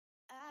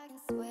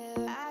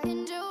swear I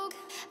can joke.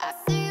 I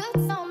see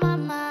what's on my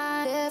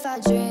mind. If I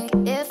drink,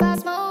 if I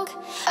smoke,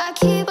 I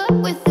keep up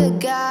with the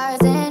guys,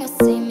 and you'll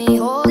see me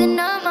holding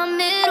up my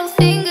middle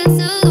finger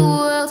to the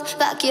world.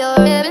 Like your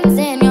ribbons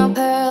and your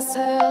pearls.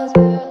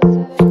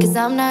 Cause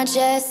I'm not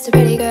just a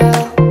pretty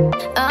girl,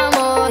 I'm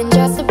more than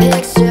just a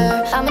picture.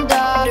 I'm a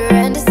daughter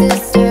and a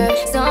sister.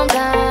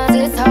 Sometimes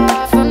it's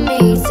hard for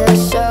me to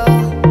show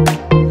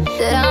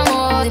that I'm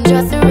more than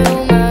just a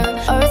rumor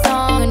or a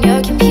song on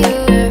your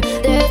computer.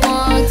 There's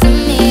more to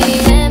me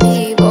than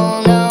people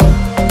know.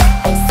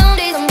 Some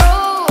days I'm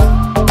broke,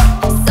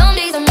 some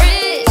days I'm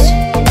rich,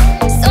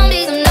 some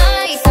days I'm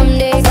nice, some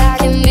days I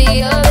can be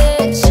a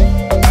bitch.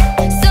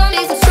 Some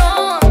days I'm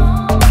strong,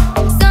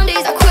 some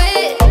days I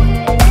quit.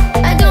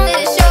 I don't let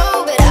it show,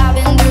 but I've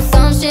been through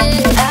some shit.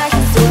 I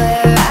can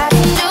swear, I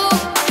can joke,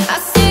 I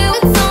see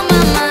what's on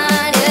my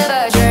mind. If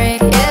I drink,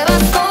 if I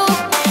smoke,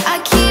 I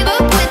keep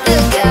up with the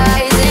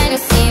guys, and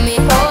you'll see me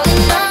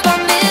holding up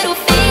our middle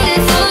finger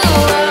to the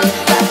world.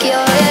 Like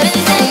your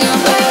ribbons and your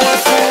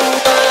pearls.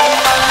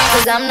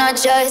 Cause I'm not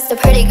just a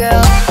pretty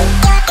girl.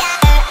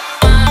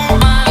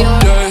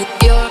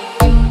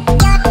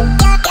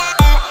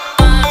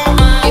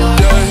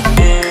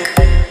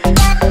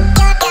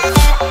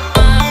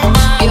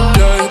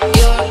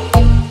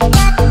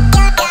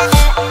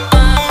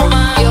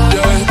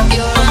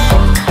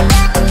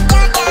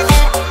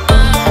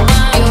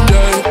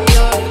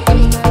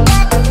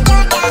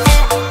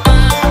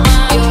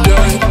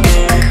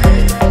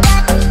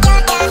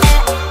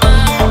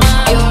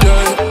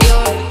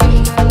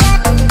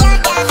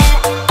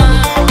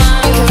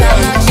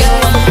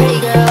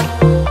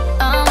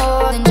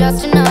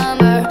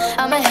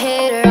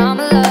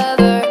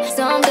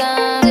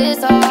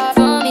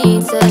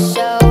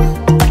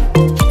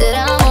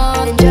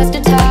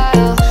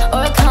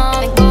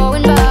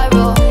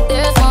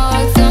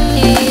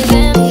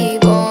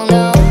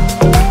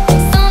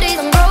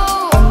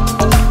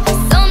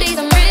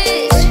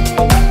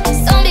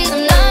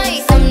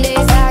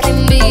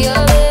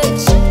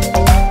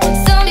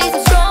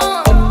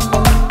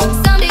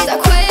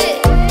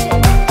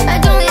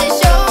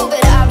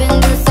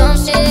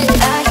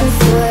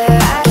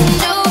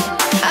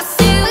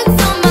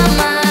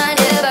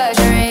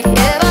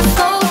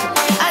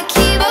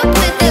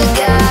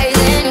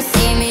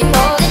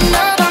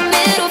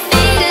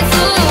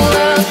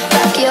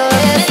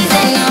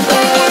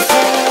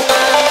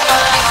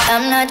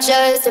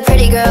 Just a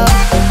pretty girl.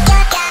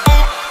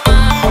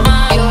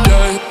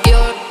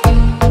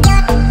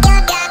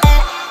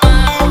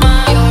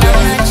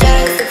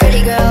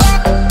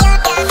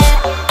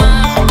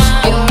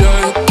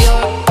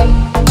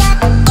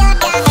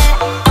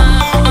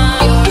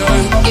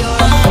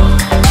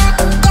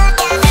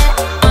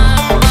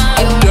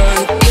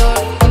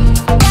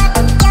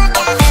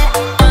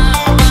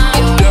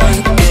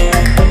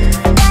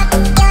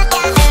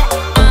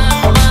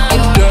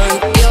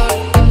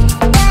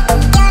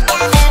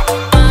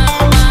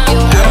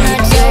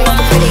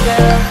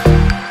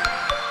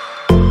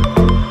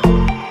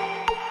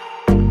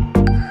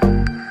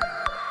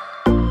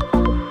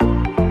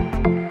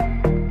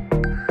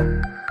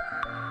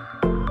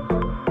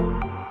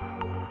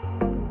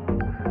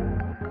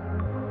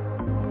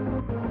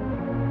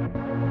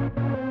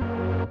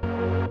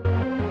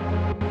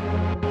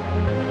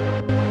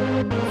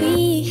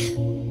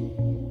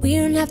 We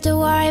don't have to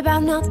worry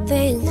about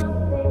nothing,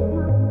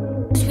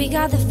 'cause we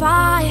got the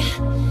fire,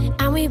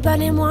 and we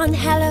burning one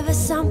hell of a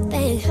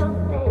something.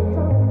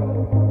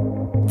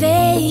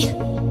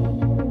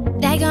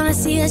 They're gonna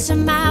see us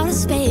from outer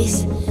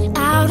space,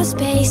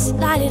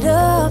 light it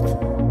up,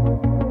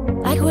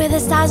 like we're the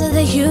stars of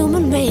the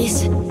human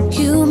race.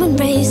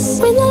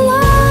 When the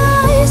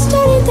lights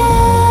turning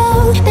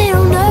down, they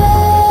don't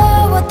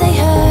know what they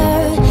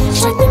heard.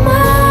 Strike the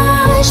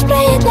march,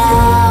 play it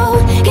loud,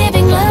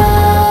 giving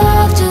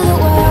love to the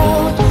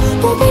world.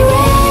 We'll be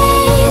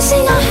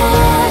raising our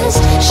hands,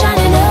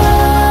 shining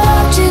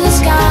up to the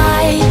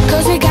sky,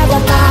 'cause we got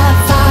the fire,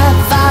 fire,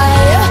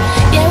 fire.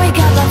 Yeah, we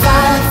got the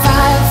fire,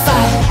 fire,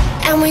 fire.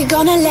 And we're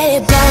gonna let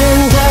it burn,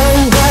 burn,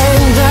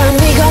 burn, burn.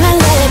 We're gonna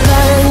let it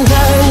burn,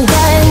 burn,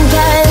 burn,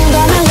 burn.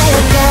 Gonna let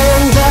it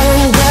burn,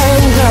 burn,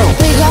 burn, burn.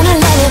 We're gonna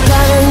let it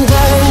burn,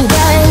 burn,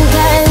 burn,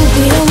 burn.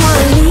 We don't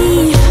wanna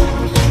leave,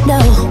 no,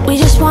 we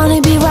just wanna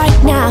be right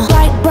now,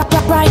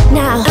 right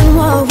now. And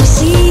what we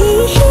see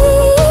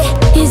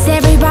is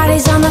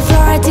everybody's on the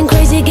floor acting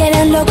crazy,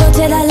 getting loco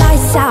till the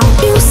lights out.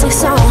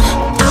 Music's on,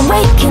 I'm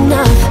waking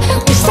up.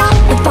 We start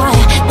the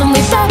fire, then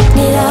we burn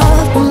it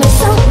up. And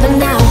it's over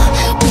now,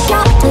 we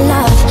got the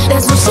love.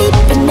 There's no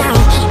sleeping now,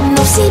 no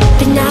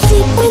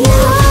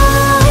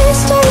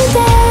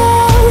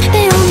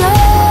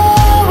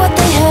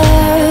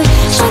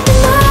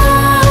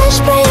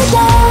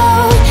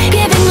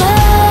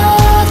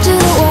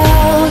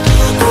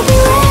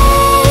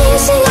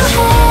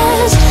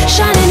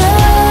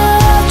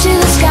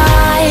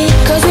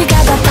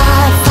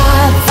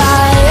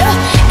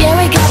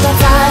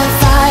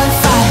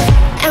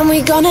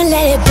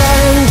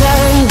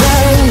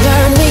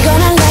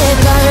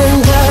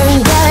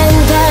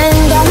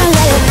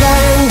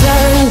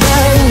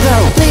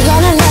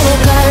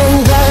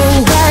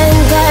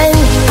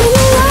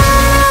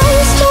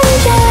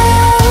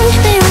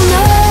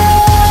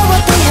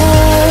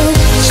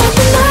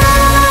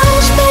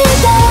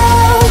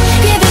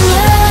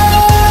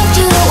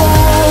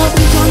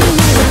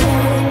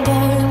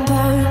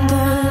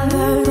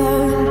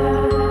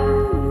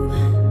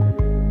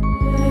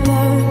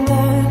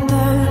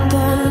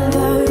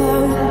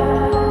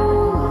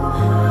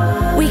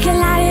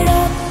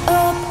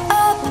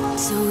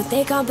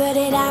they can't put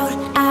it out,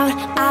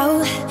 out,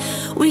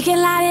 out. We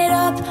can light it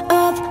up,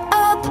 up,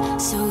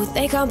 up, so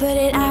they can't put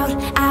it out,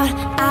 out,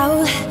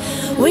 out.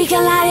 We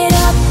can light it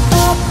up,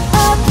 up,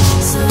 up,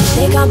 so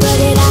they can't put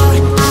it out,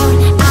 out,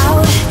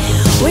 out.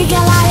 We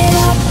can light it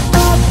up,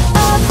 up,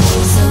 up,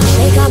 so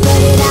they can't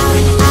put it out,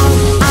 out,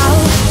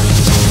 out.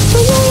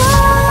 When your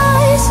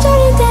lights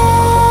turning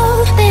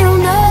down, they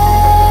don't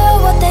know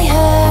what they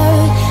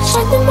heard.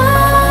 Strike the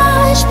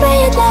march,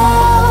 play it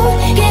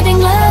loud, giving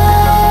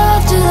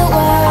love to the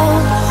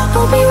world.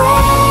 We'll be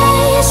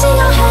raising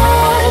our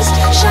hands,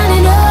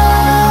 shining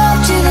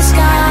up to the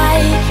sky.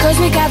 Cause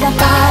we got that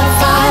fire,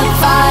 fire,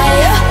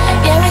 fire.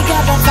 Yeah, we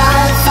got that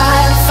fire,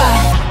 fire,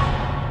 fire.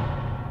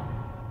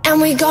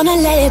 And we gonna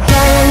let it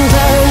burn,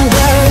 burn,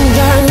 burn,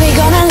 burn. We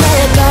gonna let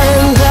it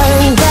burn,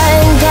 burn,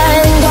 burn,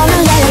 burn. Gonna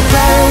let it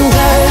burn,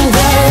 burn,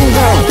 burn,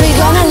 burn. We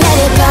gonna let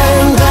it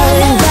burn,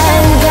 burn,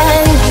 burn,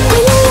 burn.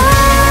 When your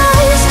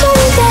lights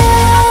turning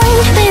down,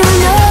 they don't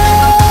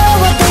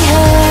know what they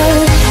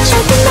heard.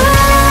 Strike the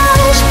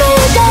march, play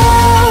it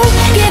down,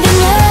 giving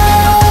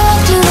love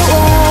to the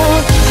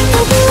world.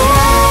 We'll be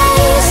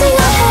raising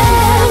our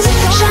hands,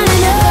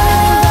 shining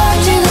up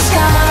to the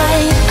sky.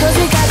 Cause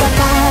we got that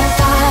fire,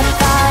 fire,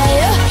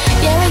 fire.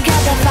 Yeah, we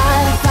got that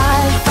fire,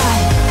 fire,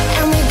 fire.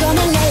 And we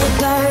gonna let it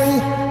burn.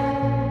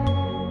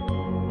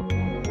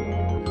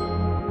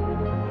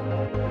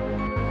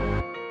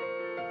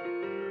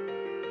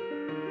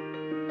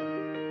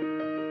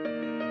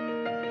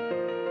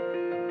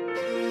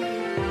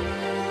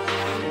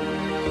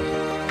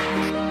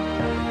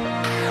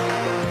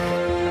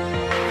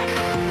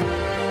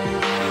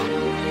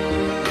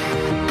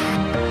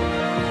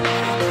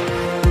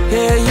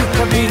 Yeah, you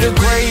can be the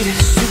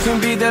greatest, you can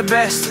be the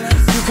best.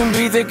 You can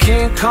be the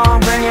King Kong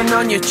banging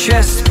on your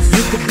chest.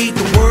 You could beat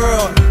the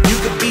world, you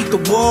could beat the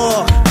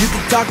war. You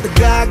could talk the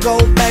guy, go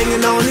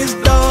banging on his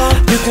door.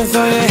 You can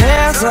throw your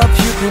hands up,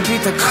 you can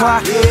beat the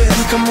clock.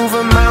 You can move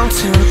a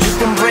mountain, you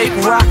can break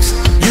rocks.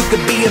 You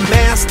could be a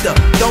master,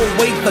 don't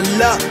wait for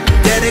luck.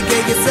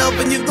 Dedicate yourself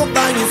and you gon'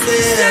 find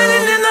yourself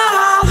Standing in the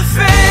Hall of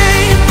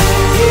Fame.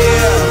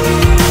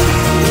 Yeah,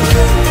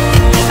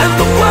 And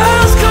the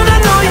world's gonna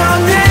know your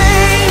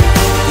name.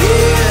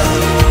 yeah,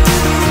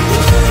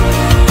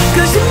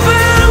 Cause you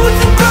burn with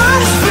the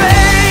brightest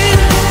flame.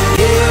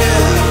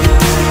 yeah,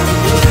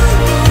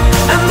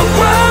 And the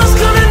world's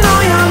gonna know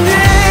your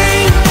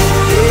name.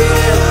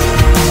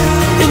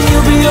 yeah. And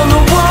you'll be on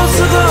the walls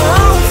of the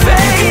Hall of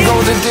Fame. You can go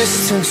the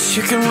distance,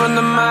 you can run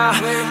the mile.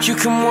 You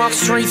can walk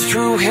straight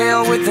through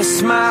hell with a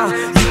smile.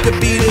 You could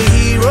be the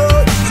hero,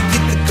 you could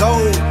get the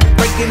gold.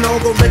 Breaking all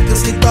the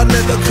records they thought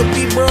never could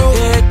be broke.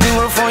 Yeah, do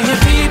it for your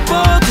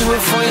people, do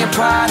it for your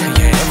pride. Are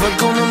you ever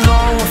gonna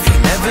know if you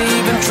never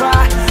even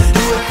try?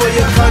 Do it for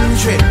your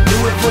country, do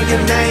it for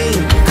your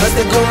name. Cause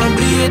there's gonna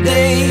be a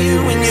day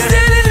when you're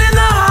standing in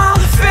the Hall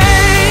of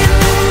Fame.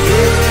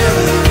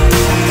 Yeah,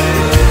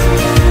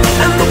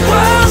 And the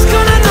world's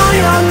gonna know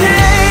your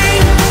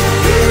name.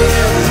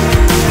 yeah,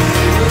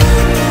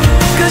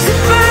 Cause you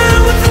burn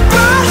with the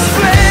brightest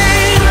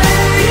flame.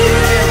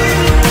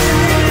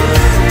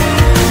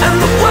 And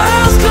the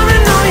world's gonna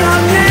know your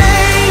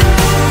name.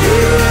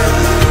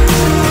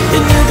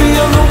 And you'll be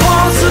on the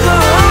walls of the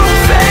Hall of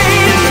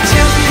Fame. Be a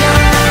champion.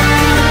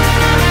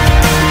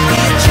 Be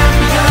a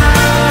champion.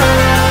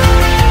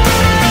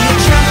 be a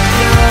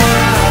champion.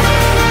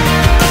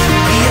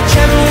 Be a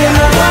champion.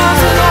 The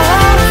walls of the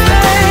Hall of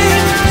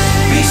Fame.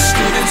 Be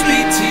students, be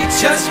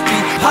teachers, be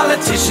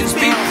politicians,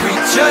 be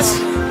preachers.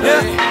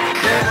 Yeah.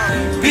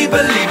 Be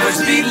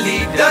believers, be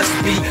leaders,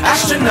 be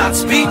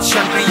astronauts, be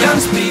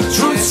champions, be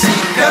truth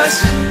seekers.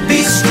 Be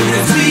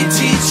students, be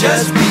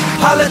teachers, be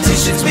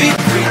politicians, be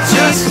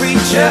preachers.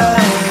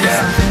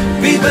 Yeah.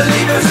 Be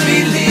believers, be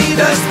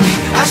leaders, be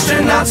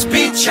astronauts,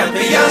 be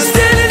champions.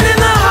 Standing in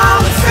the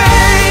Hall of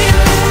Fame.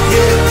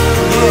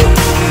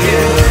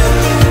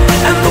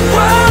 And the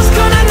world's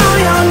gonna know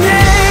your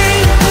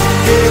name.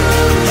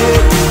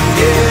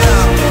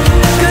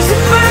 Cause you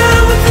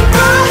burn with the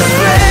brightest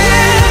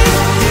flame.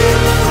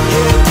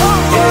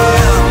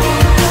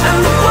 And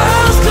the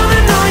world's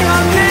gonna know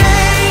your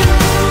name.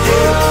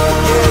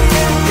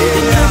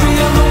 And you'll be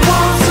on the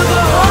walls of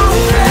the Hall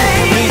of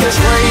Fame. Be the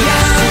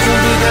greatest, you can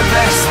be the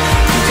best.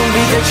 You can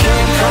be the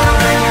King Kong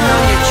hanging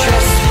on your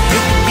chest. You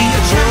could be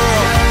a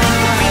girl, you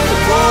could be the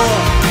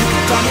world. You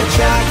could call your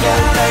child,